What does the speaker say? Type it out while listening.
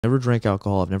Never drank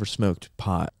alcohol. I've never smoked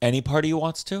pot. Any part of you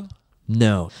wants to?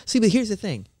 No. See, but here's the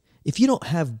thing. If you don't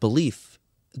have belief,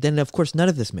 then of course none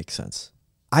of this makes sense.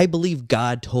 I believe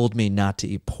God told me not to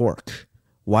eat pork.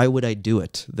 Why would I do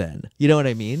it then? You know what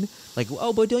I mean? Like,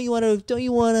 oh, but don't you want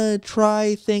to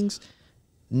try things?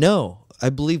 No.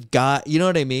 I believe God, you know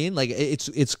what I mean? Like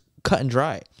it's cut and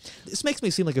dry. This makes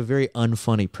me seem like a very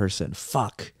unfunny person.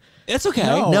 Fuck. It's okay.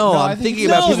 No, I'm thinking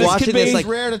about people watching this like,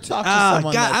 rare to talk to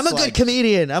someone. God, I'm a good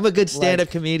comedian. I'm a good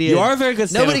stand-up comedian. You are a very good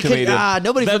stand-up comedian.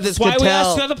 Nobody from this could tell. That's why we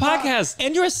asked you on the podcast.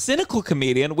 And you're a cynical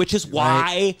comedian, which is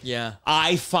why Yeah.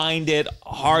 I find it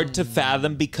hard to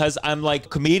fathom, because I'm like,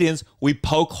 comedians, we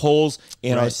poke holes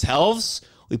in ourselves.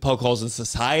 We poke holes in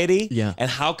society. Yeah.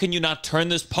 And how can you not turn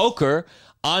this poker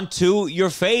onto your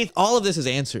faith? All of this is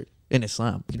answered in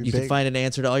Islam. You can find an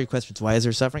answer to all your questions. Why is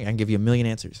there suffering? I can give you a million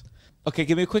answers. Okay,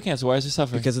 give me a quick answer. Why is there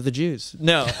suffering? Because of the Jews.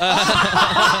 No.